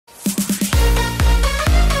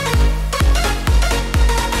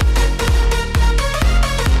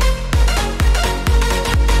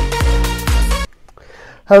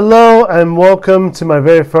Hello and welcome to my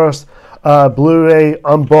very first Blu-ray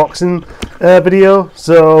unboxing video.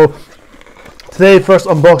 So today, first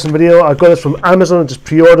unboxing video. I got this from Amazon, just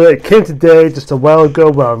pre-ordered. It came today, just a while ago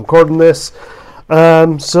while I'm recording this.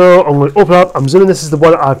 So I'm going to open up. I'm assuming this is the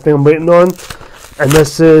one I've been waiting on, and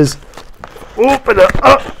this is open it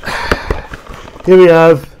up. Here we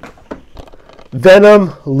have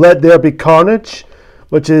Venom: Let There Be Carnage,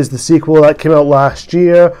 which is the sequel that came out last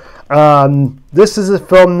year. This is a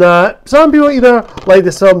film that some people either like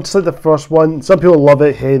the film just like the first one. Some people love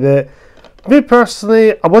it, hate it. Me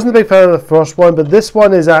personally, I wasn't a big fan of the first one, but this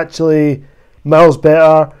one is actually miles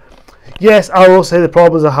better. Yes, I will say the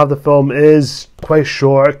problems I have with the film is quite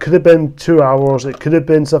short. It could have been 2 hours. It could have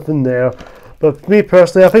been something there. But for me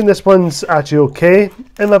personally, I think this one's actually okay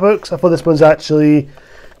in my books. I thought this one's actually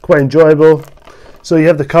quite enjoyable. So you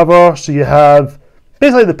have the cover. So you have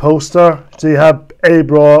basically the poster. So you have Eddie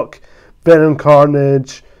Brock, Venom,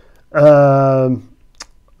 Carnage, Michelle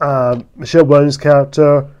Williams'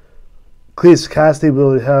 character, Cleese Cassidy,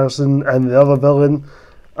 Willie Harrison, and the other villain.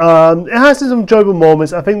 It has some enjoyable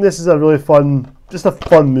moments. I think this is a really fun, just a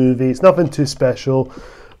fun movie. It's nothing too special.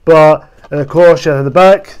 But, and of course, at the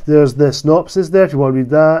back, there's the synopsis there if you want to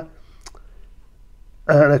read that.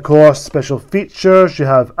 And of course, special features. You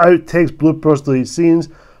have outtakes, bloopers, deleted scenes,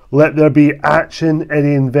 Let There Be Action,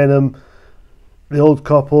 Eddie and Venom, the old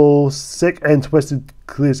couple, sick and twisted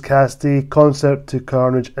Cleese Cassidy, concept to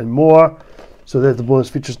Carnage, and more. So there's the bonus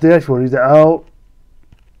features there if you want to read it out.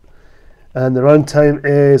 And the runtime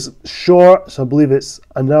is short, so I believe it's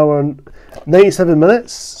an hour and 97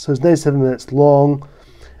 minutes. So it's 97 minutes long.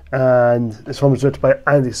 And this film was directed by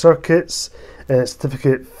Andy Serkis. And it's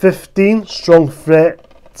certificate 15, strong threat,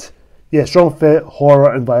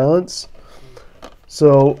 horror and violence.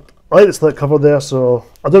 So I like the slip cover there, so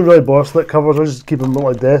I don't really bother slip covers, I just keep them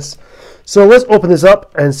like this. So let's open this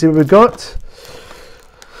up and see what we've got.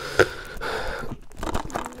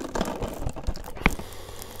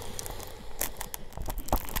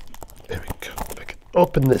 There we go. We can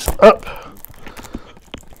open this up.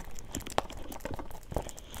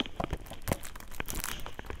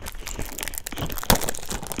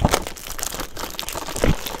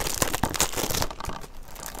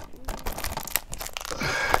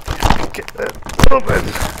 Get that open.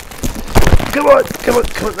 Come on,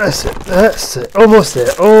 that's it, almost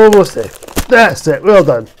there, that's it, well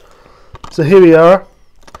done. So here we are,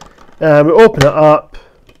 we open it up,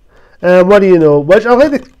 and what do you know, which I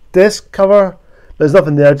like the disc cover, there's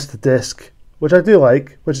nothing there, just a disc, which I do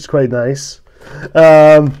like, which is quite nice.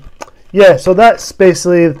 Yeah, so that's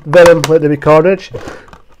basically Venom: Let There Be Carnage.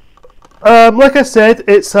 Like I said,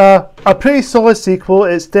 it's a pretty solid sequel.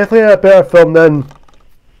 It's definitely a better film than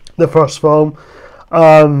the first film.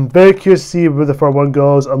 Very curious to see where the third one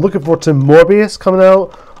goes. I'm looking forward to Morbius coming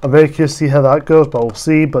out. I'm very curious to see how that goes, but we'll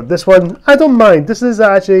see. But this one, I don't mind. This is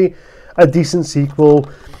actually a decent sequel.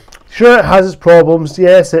 Sure, it has its problems.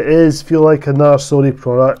 Yes, it is feel like another Sony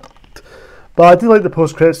product. But I do like the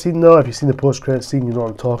post-credit scene though. If you've seen the post-credit scene, you know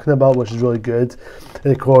what I'm talking about, which is really good.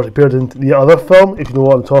 And of course, it appeared in the other film, if you know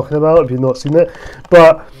what I'm talking about, if you've not seen it.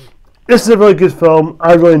 But this is a really good film.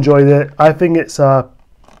 I really enjoyed it. I think it's a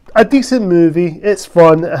decent movie. It's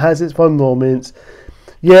fun. It has its fun moments.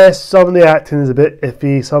 Yes, some of the acting is a bit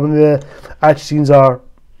iffy. Some of the action scenes are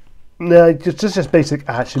just basic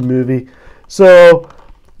action movie. So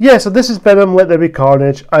yeah, so this is Venom: Let There Be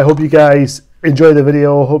Carnage. I hope you guys enjoy the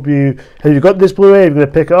video. Have you got this Blu-ray? Are you going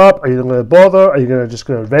to pick it up? Are you going to bother? Are you just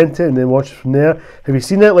going to rent it and then watch it from there? Have you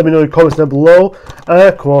seen it? Let me know in the comments down below. And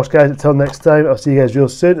of course, guys, until next time, I'll see you guys real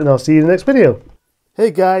soon, and I'll see you in the next video. Hey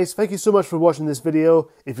guys, thank you so much for watching this video.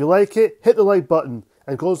 If you like it, hit the like button.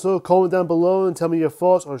 And also comment down below and tell me your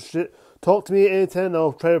thoughts, or talk to me at any time and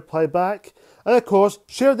I'll try to reply back. And of course,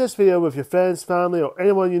 share this video with your friends, family, or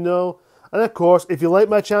anyone you know. And of course, if you like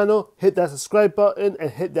my channel, hit that subscribe button and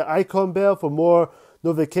hit the icon bell for more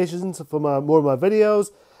notifications for more of my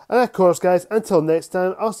videos. And of course guys, until next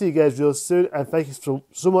time, I'll see you guys real soon, and thank you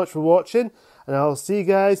so much for watching, and I'll see you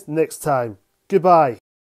guys next time. Goodbye.